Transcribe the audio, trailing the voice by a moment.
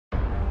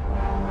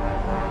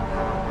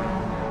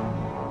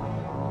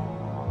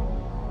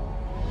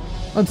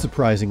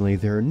Unsurprisingly,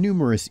 there are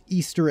numerous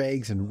Easter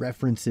eggs and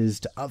references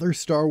to other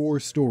Star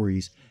Wars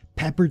stories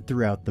peppered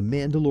throughout The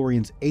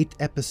Mandalorian's 8th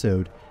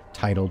episode,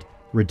 titled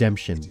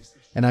Redemption.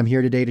 And I'm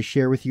here today to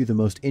share with you the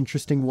most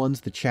interesting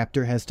ones the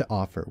chapter has to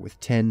offer,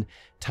 with 10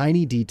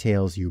 tiny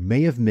details you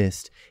may have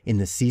missed in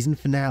the season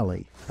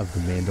finale of The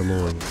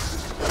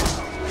Mandalorian.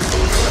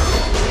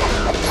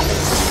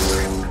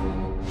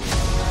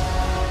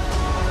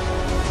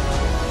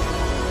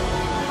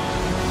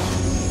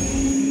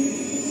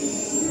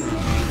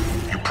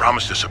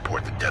 Promised to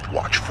support the Death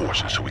Watch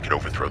forces so we could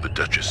overthrow the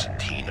Duchess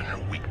Satine and her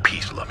weak,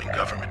 peace-loving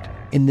government.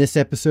 In this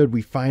episode,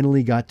 we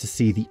finally got to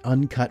see the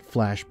uncut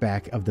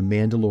flashback of the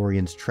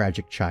Mandalorian's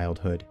tragic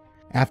childhood.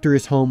 After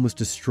his home was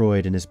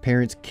destroyed and his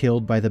parents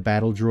killed by the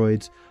battle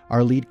droids,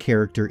 our lead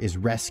character is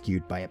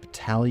rescued by a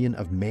battalion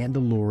of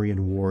Mandalorian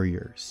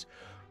warriors.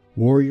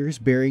 Warriors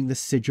bearing the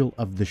sigil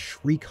of the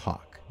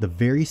Shriek-Hawk, the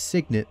very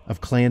signet of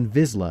Clan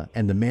Vizsla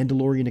and the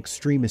Mandalorian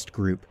extremist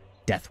group,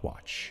 Death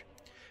Watch.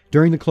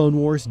 During the Clone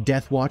Wars,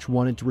 Death Watch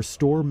wanted to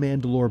restore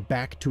Mandalore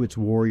back to its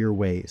warrior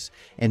ways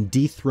and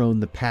dethrone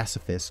the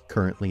pacifists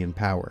currently in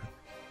power.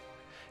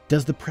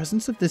 Does the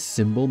presence of this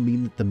symbol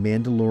mean that the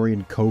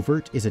Mandalorian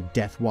covert is a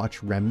Death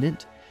Watch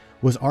remnant?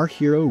 Was our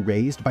hero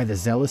raised by the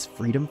zealous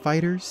freedom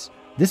fighters?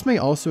 This may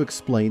also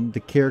explain the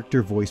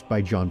character voiced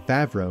by Jon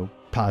Favreau,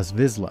 Paz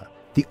Vizsla,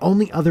 the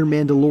only other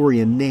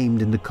Mandalorian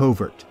named in the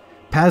covert.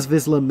 Paz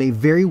Vizsla may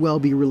very well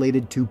be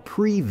related to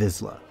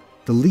Pre-Vizsla,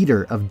 the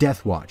leader of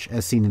Death Watch,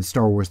 as seen in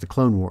Star Wars The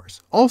Clone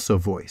Wars, also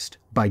voiced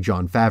by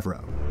Jon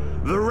Favreau.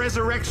 The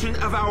resurrection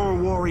of our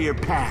warrior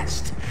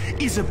past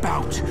is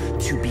about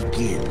to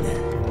begin.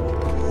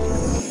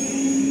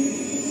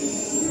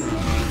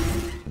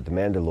 The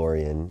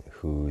Mandalorian,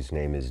 whose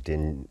name is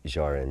Din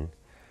Djarin,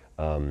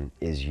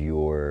 is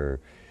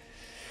your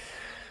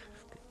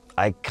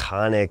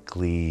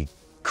iconically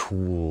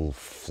cool,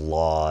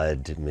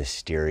 flawed,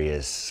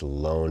 mysterious,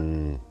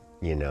 loner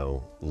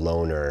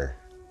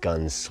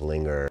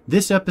gunslinger.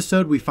 This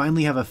episode, we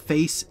finally have a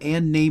face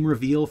and name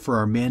reveal for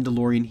our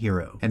Mandalorian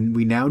hero, and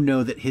we now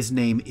know that his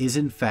name is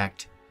in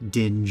fact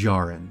Din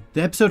Djarin.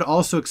 The episode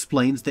also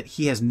explains that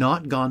he has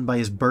not gone by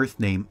his birth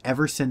name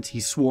ever since he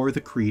swore the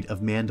creed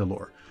of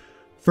Mandalore,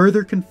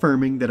 further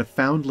confirming that a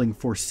foundling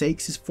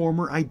forsakes his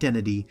former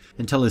identity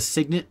until his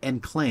signet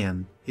and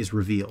clan is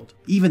revealed.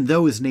 Even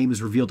though his name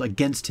is revealed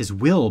against his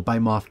will by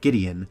Moff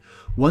Gideon,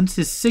 once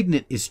his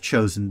signet is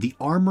chosen, the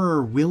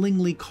armorer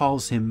willingly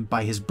calls him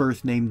by his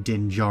birth name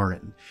Din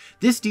Djarin.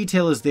 This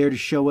detail is there to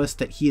show us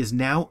that he is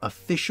now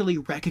officially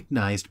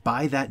recognized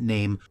by that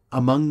name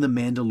among the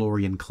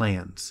Mandalorian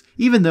clans.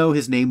 Even though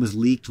his name was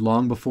leaked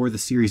long before the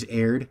series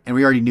aired, and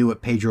we already knew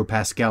what Pedro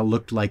Pascal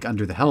looked like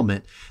under the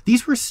helmet,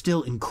 these were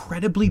still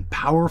incredibly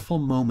powerful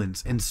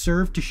moments and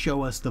served to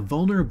show us the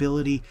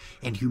vulnerability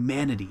and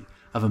humanity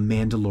of a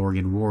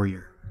Mandalorian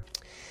warrior.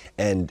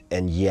 And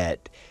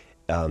yet,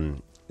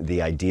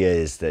 the idea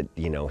is that,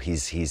 he's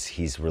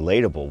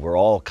relatable. We're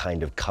all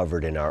kind of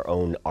covered in our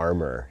own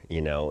armor,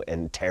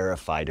 and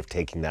terrified of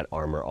taking that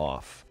armor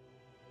off.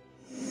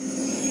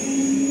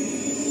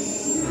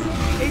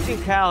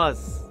 Agent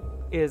Kallus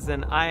is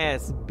an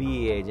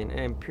ISB agent, an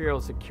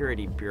Imperial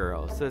Security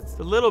Bureau. So it's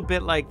a little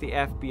bit like the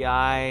FBI,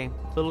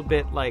 a little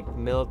bit like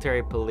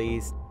military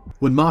police.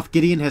 When Moff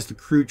Gideon has the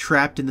crew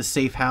trapped in the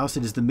safe house,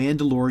 it is the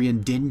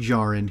Mandalorian Din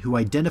Djarin who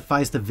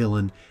identifies the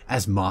villain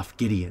as Moff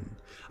Gideon,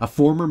 a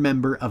former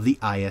member of the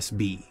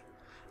ISB.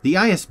 The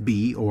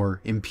ISB,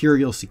 or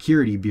Imperial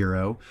Security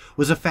Bureau,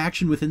 was a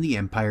faction within the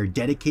Empire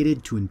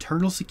dedicated to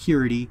internal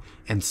security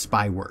and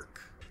spy work.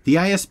 The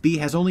ISB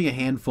has only a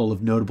handful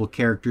of notable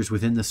characters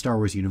within the Star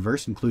Wars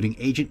universe, including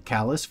Agent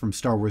Kallus from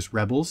Star Wars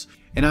Rebels,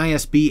 an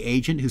ISB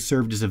agent who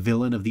served as a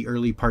villain of the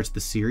early parts of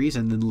the series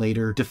and then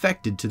later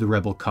defected to the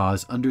rebel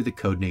cause under the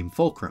codename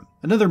Fulcrum.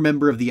 Another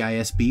member of the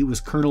ISB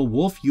was Colonel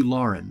Wolf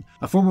Yularen,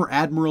 a former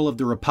admiral of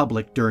the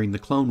Republic during the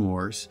Clone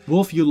Wars.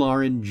 Wolf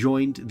Yularen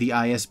joined the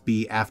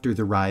ISB after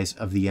the rise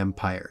of the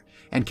Empire,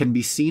 and can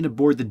be seen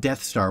aboard the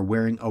Death Star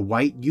wearing a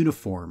white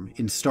uniform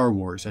in Star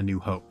Wars A New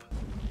Hope.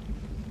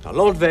 Now,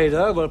 Lord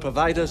Vader will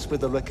provide us with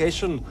the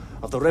location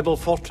of the rebel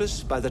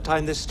fortress by the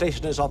time this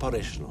station is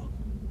operational.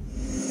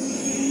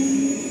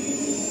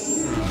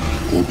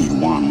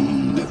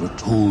 Obi-Wan never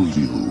told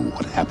you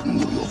what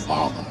happened to your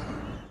father.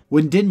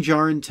 When Din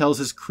Djarin tells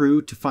his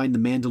crew to find the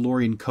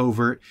Mandalorian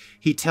covert,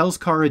 he tells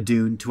Cara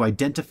Dune to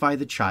identify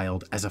the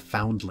child as a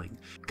foundling,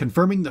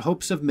 confirming the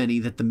hopes of many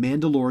that the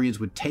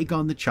Mandalorians would take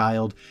on the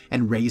child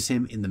and raise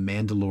him in the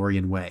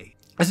Mandalorian way.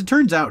 As it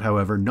turns out,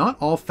 however, not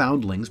all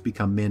foundlings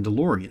become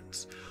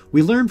Mandalorians.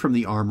 We learn from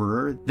the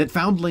armorer that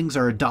foundlings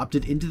are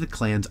adopted into the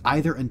clans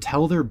either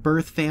until their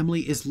birth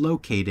family is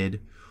located,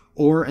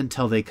 or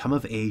until they come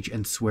of age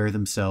and swear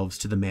themselves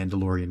to the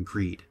Mandalorian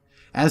creed.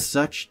 As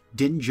such,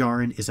 Din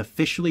Djarin is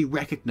officially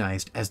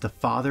recognized as the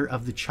father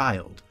of the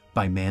child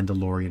by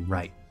Mandalorian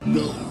right.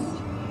 No,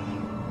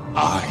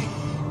 I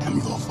am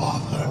your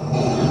father.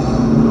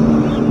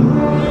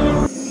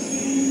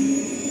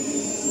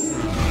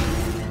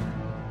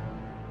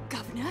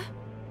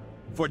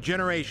 For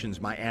generations,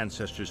 my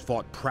ancestors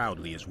fought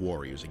proudly as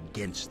warriors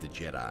against the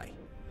Jedi.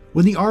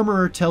 When the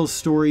Armorer tells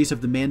stories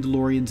of the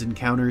Mandalorian's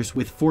encounters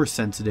with Force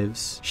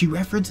sensitives, she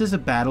references a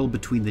battle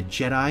between the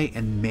Jedi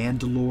and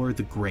Mandalore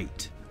the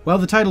Great. While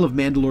the title of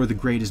Mandalore the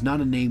Great is not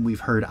a name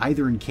we've heard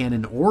either in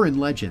canon or in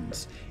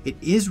legends, it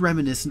is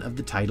reminiscent of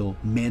the title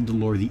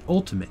Mandalore the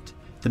Ultimate,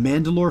 the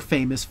Mandalore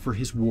famous for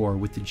his war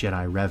with the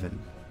Jedi Revan.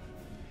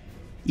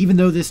 Even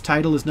though this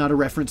title is not a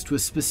reference to a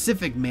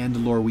specific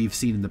Mandalore we've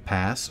seen in the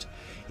past,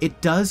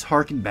 it does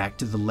harken back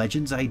to the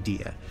legend's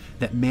idea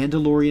that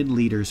Mandalorian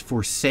leaders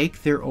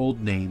forsake their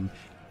old name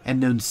and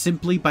known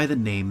simply by the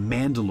name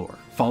Mandalore,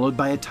 followed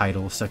by a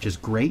title such as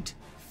Great,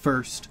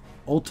 First,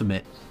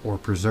 Ultimate, or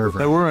Preserver.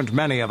 There weren't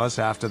many of us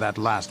after that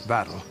last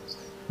battle.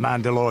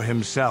 Mandalore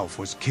himself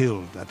was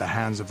killed at the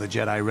hands of the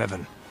Jedi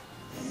Revan.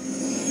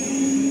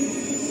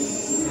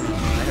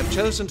 I have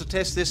chosen to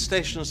test this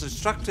station's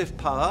destructive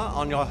power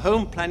on your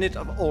home planet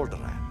of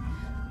Alderaan.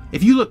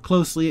 If you look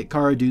closely at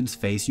Cara Dune's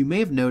face, you may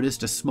have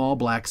noticed a small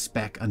black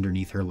speck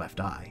underneath her left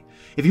eye.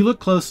 If you look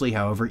closely,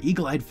 however,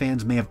 eagle-eyed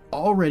fans may have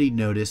already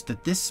noticed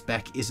that this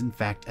speck is in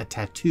fact a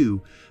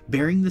tattoo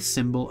bearing the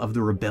symbol of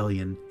the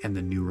Rebellion and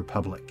the New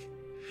Republic.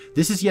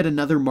 This is yet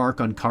another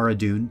mark on Cara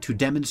Dune to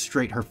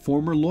demonstrate her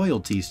former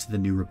loyalties to the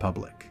New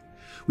Republic.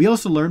 We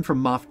also learn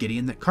from Moff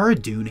Gideon that Cara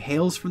Dune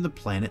hails from the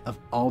planet of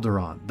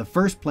Alderaan, the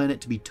first planet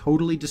to be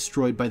totally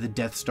destroyed by the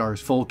Death Star's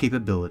full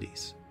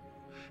capabilities.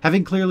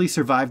 Having clearly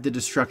survived the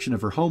destruction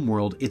of her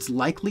homeworld, it's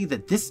likely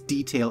that this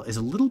detail is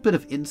a little bit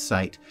of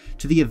insight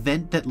to the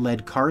event that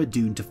led Cara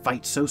Dune to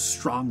fight so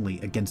strongly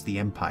against the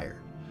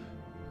Empire.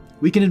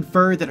 We can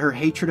infer that her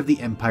hatred of the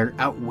Empire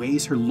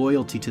outweighs her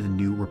loyalty to the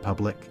New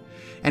Republic,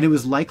 and it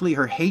was likely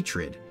her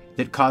hatred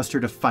that caused her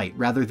to fight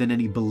rather than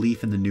any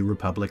belief in the New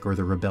Republic or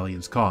the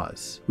Rebellion's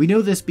cause. We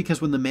know this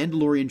because when the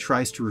Mandalorian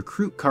tries to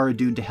recruit Cara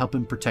Dune to help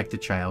him protect the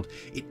child,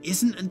 it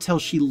isn't until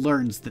she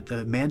learns that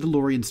the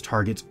Mandalorian's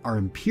targets are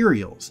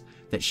Imperials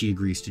that she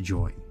agrees to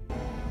join.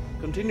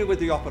 Continue with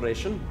the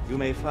operation. You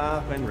may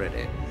fire when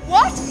ready.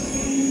 What?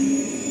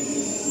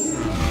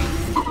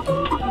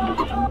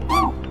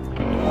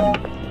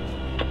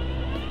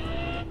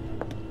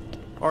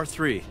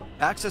 R3,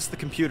 access the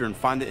computer and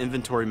find the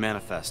inventory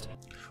manifest.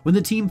 When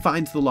the team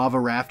finds the lava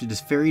raft, it is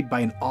ferried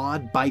by an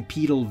odd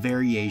bipedal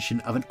variation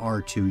of an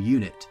R2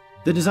 unit.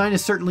 The design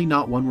is certainly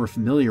not one we're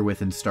familiar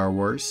with in Star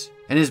Wars,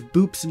 and his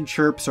boops and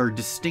chirps are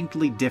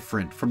distinctly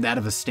different from that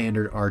of a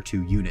standard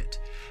R2 unit.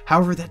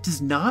 However, that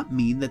does not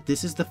mean that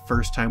this is the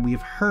first time we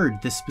have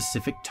heard this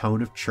specific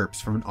tone of chirps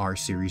from an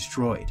R-series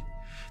droid.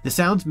 The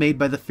sounds made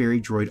by the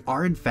ferry droid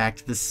are in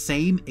fact the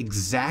same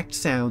exact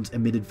sounds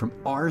emitted from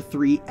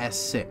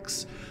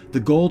R3-S6,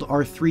 the gold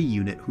R3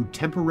 unit who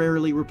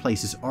temporarily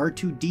replaces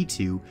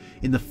R2-D2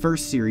 in the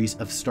first series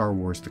of Star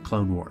Wars The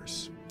Clone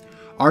Wars.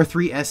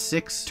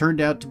 R3-S6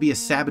 turned out to be a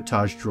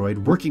sabotage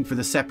droid working for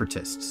the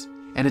Separatists,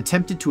 and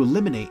attempted to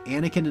eliminate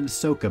Anakin and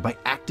Ahsoka by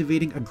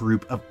activating a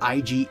group of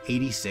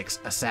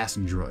IG-86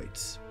 assassin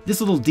droids. This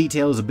little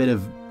detail is a bit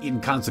of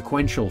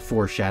inconsequential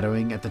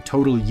foreshadowing at the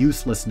total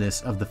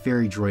uselessness of the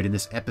ferry droid in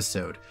this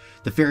episode.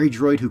 The ferry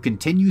droid who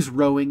continues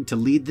rowing to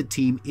lead the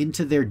team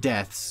into their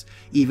deaths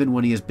even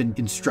when he has been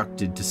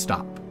instructed to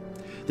stop.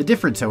 The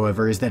difference,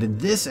 however, is that in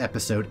this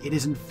episode it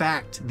is in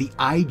fact the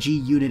IG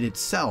unit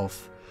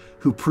itself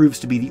who proves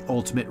to be the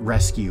ultimate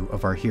rescue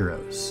of our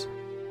heroes.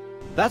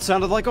 That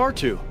sounded like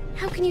R2.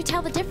 How can you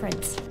tell the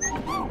difference?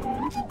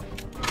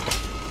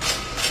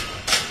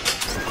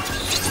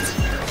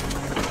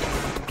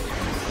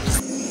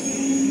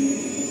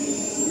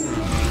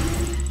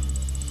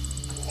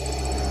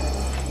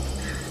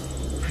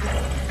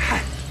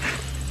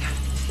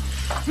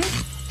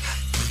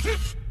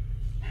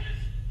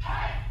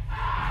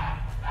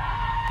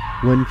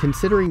 When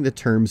considering the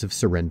terms of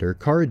surrender,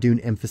 Cara Dune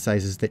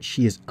emphasizes that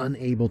she is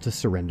unable to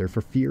surrender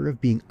for fear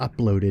of being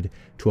uploaded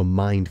to a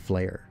mind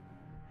flayer.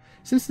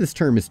 Since this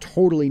term is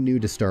totally new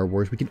to Star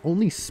Wars, we can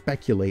only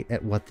speculate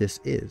at what this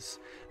is.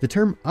 The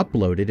term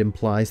uploaded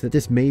implies that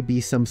this may be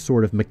some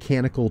sort of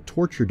mechanical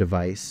torture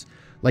device,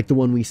 like the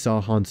one we saw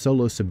Han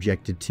Solo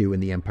subjected to in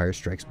The Empire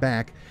Strikes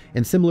Back,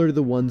 and similar to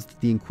the ones that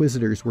the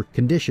Inquisitors were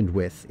conditioned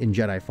with in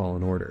Jedi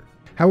Fallen Order.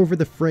 However,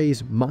 the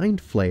phrase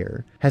Mind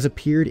Flayer has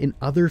appeared in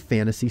other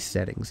fantasy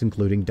settings,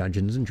 including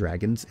Dungeons &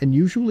 Dragons, and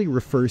usually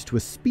refers to a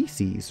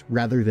species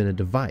rather than a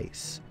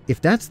device. If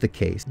that's the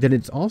case, then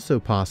it's also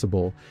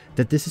possible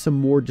that this is a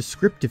more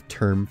descriptive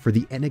term for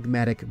the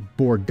enigmatic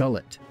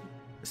Borgullet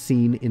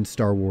seen in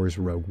Star Wars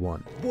Rogue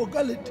One.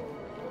 Borgullet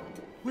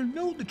will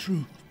know the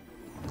truth.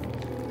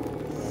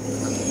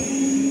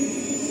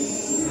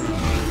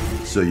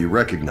 So you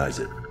recognize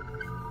it?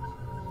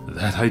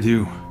 That I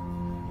do.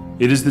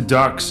 It is the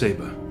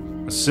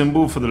Darksaber, a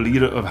symbol for the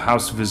leader of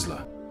House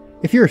Vizsla.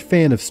 If you're a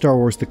fan of Star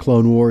Wars The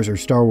Clone Wars or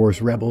Star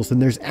Wars Rebels, then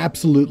there's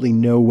absolutely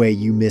no way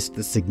you missed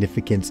the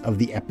significance of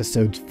the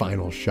episode's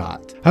final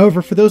shot.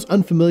 However, for those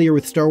unfamiliar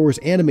with Star Wars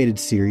animated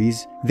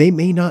series, they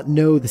may not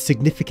know the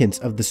significance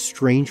of the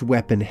strange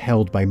weapon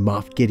held by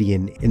Moff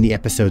Gideon in the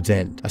episode's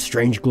end. A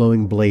strange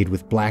glowing blade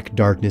with black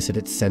darkness at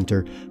its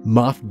center,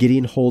 Moff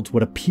Gideon holds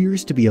what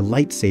appears to be a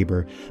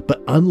lightsaber,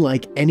 but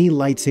unlike any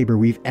lightsaber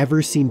we've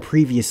ever seen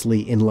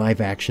previously in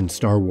live-action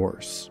Star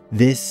Wars.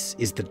 This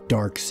is the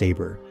Dark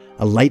Saber,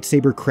 a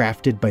lightsaber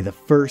crafted by the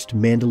first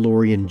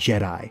Mandalorian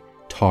Jedi,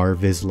 Tar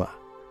Vizsla.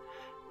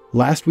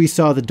 Last we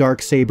saw the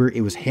Darksaber,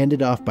 it was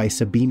handed off by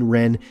Sabine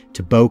Wren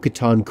to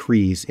Bo-Katan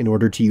Kryze in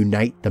order to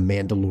unite the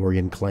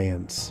Mandalorian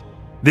clans.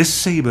 This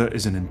saber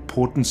is an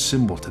important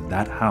symbol to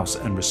that house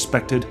and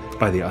respected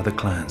by the other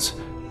clans.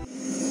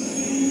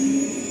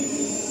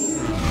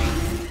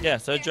 Yeah,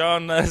 so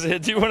John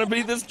said, do you want to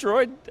be this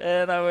droid?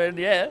 And I went,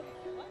 yeah.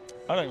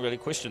 I don't really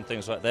question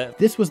things like that.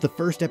 This was the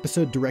first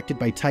episode directed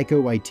by Taika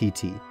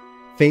Waititi,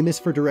 famous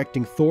for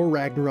directing Thor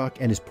Ragnarok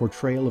and his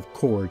portrayal of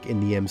Korg in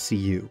the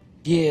MCU.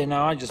 Yeah,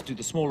 no, I just do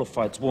the smaller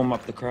fights, warm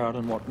up the crowd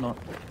and whatnot.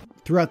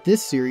 Throughout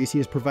this series, he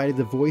has provided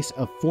the voice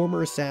of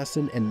former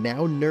assassin and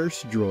now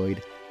nurse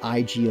droid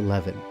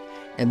IG-11,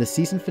 and the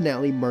season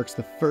finale marks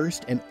the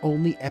first and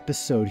only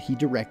episode he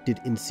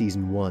directed in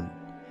Season 1.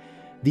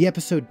 The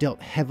episode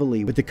dealt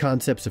heavily with the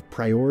concepts of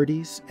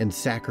priorities and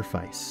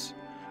sacrifice.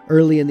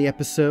 Early in the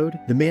episode,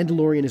 the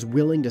Mandalorian is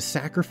willing to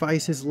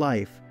sacrifice his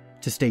life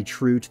to stay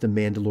true to the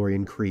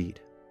Mandalorian creed.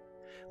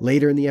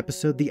 Later in the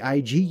episode, the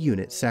IG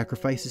unit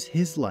sacrifices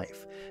his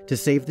life to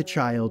save the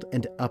child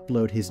and to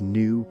upload his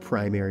new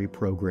primary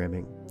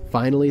programming.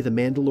 Finally, the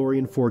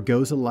Mandalorian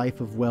forgoes a life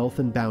of wealth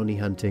and bounty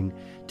hunting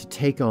to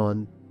take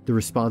on the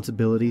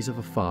responsibilities of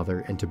a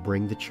father and to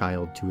bring the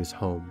child to his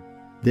home.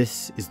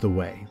 This is the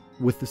way.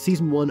 With the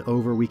Season 1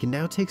 over, we can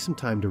now take some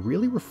time to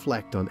really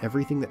reflect on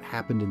everything that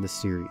happened in the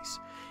series.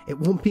 It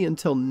won't be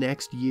until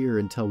next year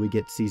until we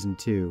get Season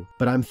 2,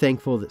 but I'm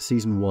thankful that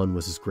Season 1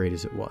 was as great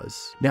as it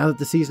was. Now that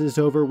the season is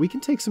over, we can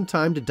take some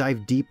time to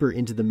dive deeper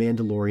into The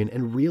Mandalorian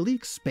and really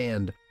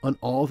expand on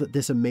all that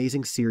this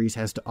amazing series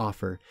has to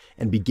offer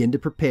and begin to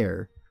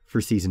prepare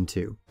for Season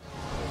 2.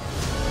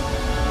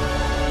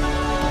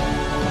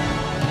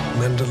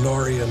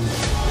 Mandalorian,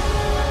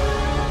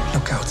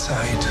 look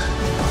outside.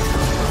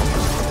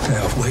 They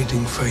are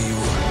waiting for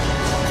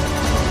you.